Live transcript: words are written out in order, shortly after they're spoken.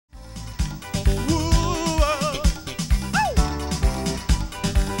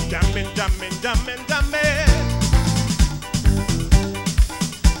jamming, jamming, jamming.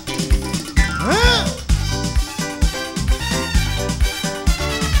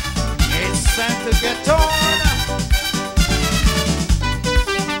 It's time to get on.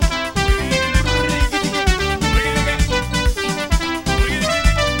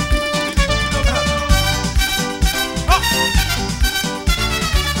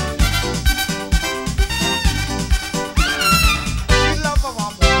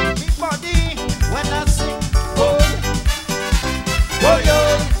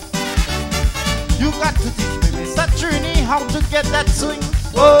 How to get that swing,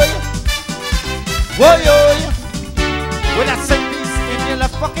 boy, boy, with a cent piece in your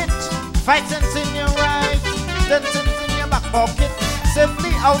left pocket, 5 cents in your right, 10 cents in your back pocket,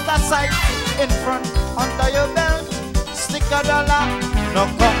 safely out of sight, in front, under your belt, stick a dollar, no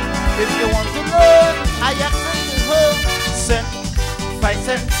come, if you want to learn, I am going to home, cent, 5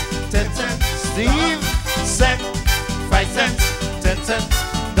 cents, 10 cents, Steve, cent, 5 cents, 10 cents,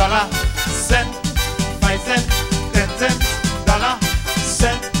 dollar, cent, 5 cents, 10 cents, dollar,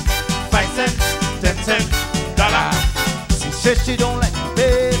 cent, 5 cents, 10 cents, dollar. She said she don't like the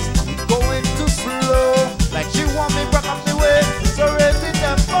pace, going too slow, like she want me back up the way, so raise it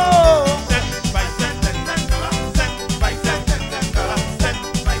up, oh. Cent, 5 cents, 10 cents, dollar, cent, 5 cents, 10 cents, dollar, cent,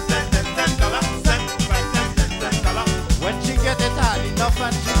 5 cents, 10 cents, dollar, cent, 5 cents, 10 cents, dollar. When she get it hard enough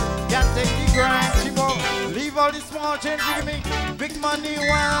and she can't take the grind, she won't leave all the small change, give me big money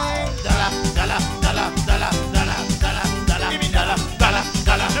wine. Dollar, dollar, dollar, dollar, dollar, dollar, dollar, Give me dollar, dollar,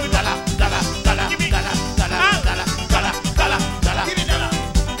 dollar, dollar, dollar, dollar, Give me dollar, dollar, dollar, dollar, dollar, dollar. Give me dollar,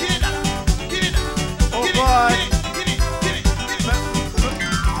 give me dollar, give me dollar. Oh Give me, boy, give me, give me, give me.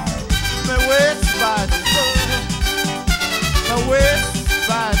 my waist bad, my waist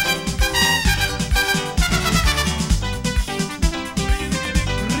bad.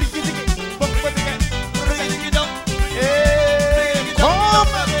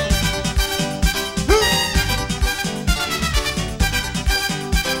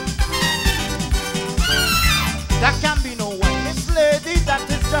 That can be no one, Miss Lady, that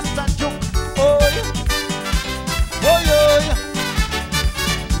is just a joke. Oh, oh,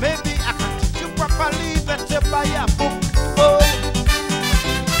 maybe I can teach you properly, better buy a book. Oh,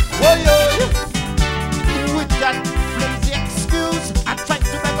 with that flimsy excuse, I tried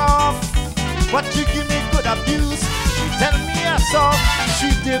to beg off, but she give me good abuse. She tell me I saw, she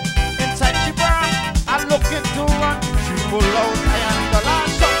dip inside she bra. I look into run, she pull out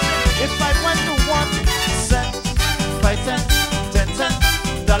 $1 shot. If I went to 1 cent, 5 cents, 10 cents,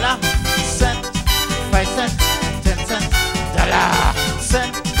 dollar, cent, 5 cents, 10 cents, dollar,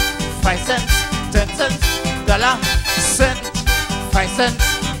 cent, 5 cents, 10 cents, dollar, cent, 5 cents,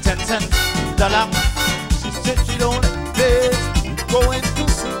 10 cents, dollar. She said she don't like this, going too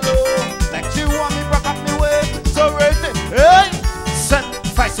slow, like she want me back up me way, so raise it, hey, cent,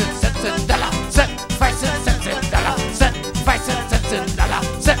 5 cents, 10 cents, dollar, cent, 5 cents, 10 cents, dollar, cent, 5 cents, 10 cents, dollar,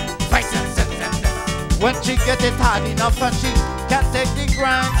 cent, 5 cents, 10 cents. When she get it hard enough and she can't take the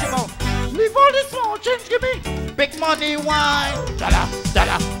grind, she go, leave all this small change, give me big money wine. Dollar,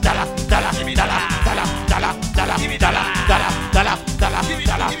 dollar, dollar, dollar, Give me dollar, dollar, dollar, dollar, Give me dollar, dollar, dollar, dollar, Give me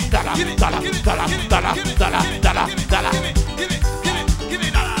dollar, dollar, give me dollar, give me dollar, give me dollar, give me dollar, give me dollar, give me dollar, give me give me give me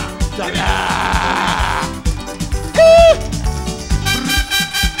dollar. dollar.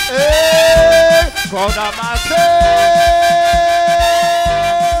 Hey, proud of myself.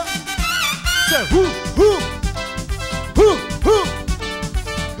 Say who, who, who, who,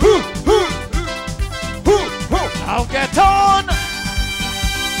 who, who, who, who. I'll get on.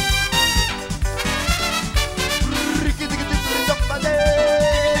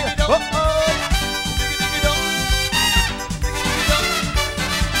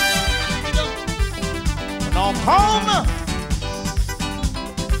 Now come.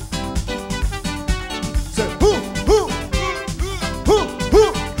 Say who, who, who,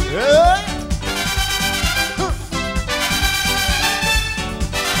 yeah.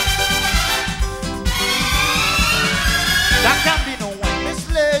 That can be no one, Miss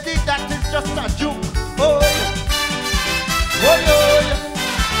Lady, that is just a joke. Oh, oh,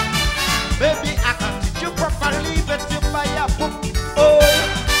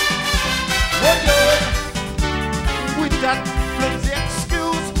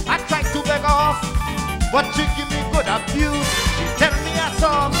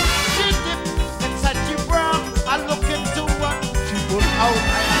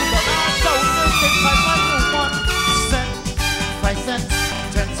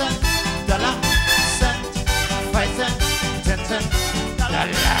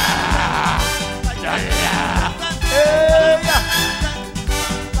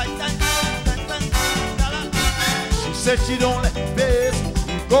 said she don't let pace.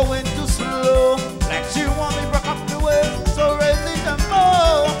 We going too slow. Like she want me break up the way. So raise it and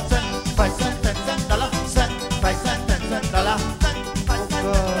more. Cent, 5 cent, 10 cent, dollar. Cent, 5 cent, 10 cent, dollar. Oh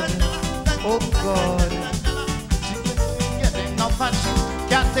God. Oh God. She getting enough and she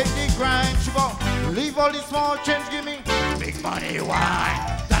can't take the grind. She gon' leave all the small change. Give me big money wine.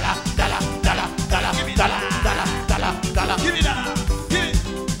 Dollar, dollar, dollar, dollar, Give me dollar, dollar, dollar, dollar. Give me that. Give it.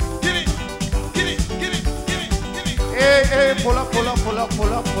 Give it. Give it. Give it. Give it. Give it. Hey, hey, pull up, pull up, pull up,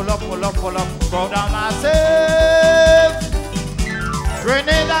 pull up, pull up, pull up, pull up. Crowd massive.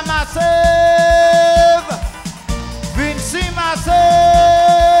 Grenada massive. Vinci massive.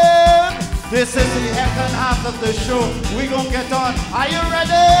 This is the second half of the show. We gon' get on. Are you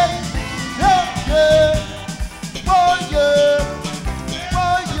ready? Yeah, yeah. Oh yeah.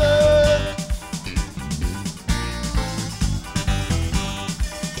 Oh yeah.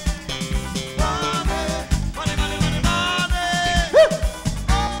 Money, money, money, money.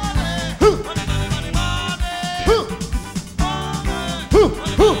 Woo. Money, money, money, money. Woo. Woo.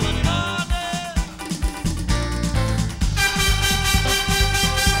 Woo.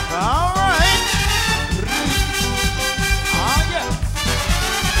 All right. Ah, yeah.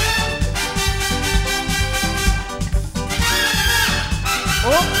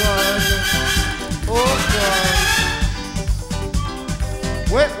 Oh God. Oh God.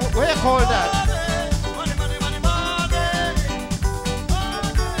 Where you call that? Money, money, money, money.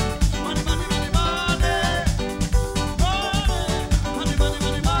 Money, money, money, money. Money, money,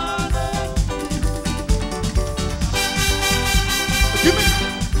 money, money. Give me,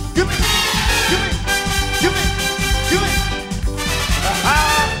 give me, give me, give me, give me. Aha,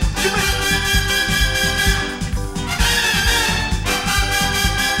 give me.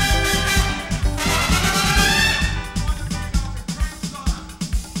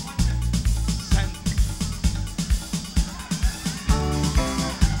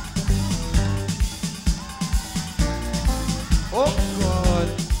 Oh God,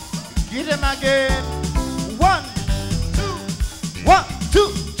 get him again. 1, 2, 1, 2,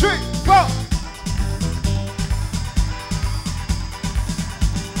 3, go.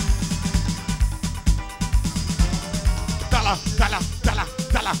 Dollar, dollar, dollar,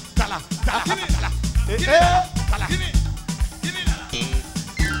 dollar, dollar, dollar, dollar. Eh, Give eh. it. Dollar. Give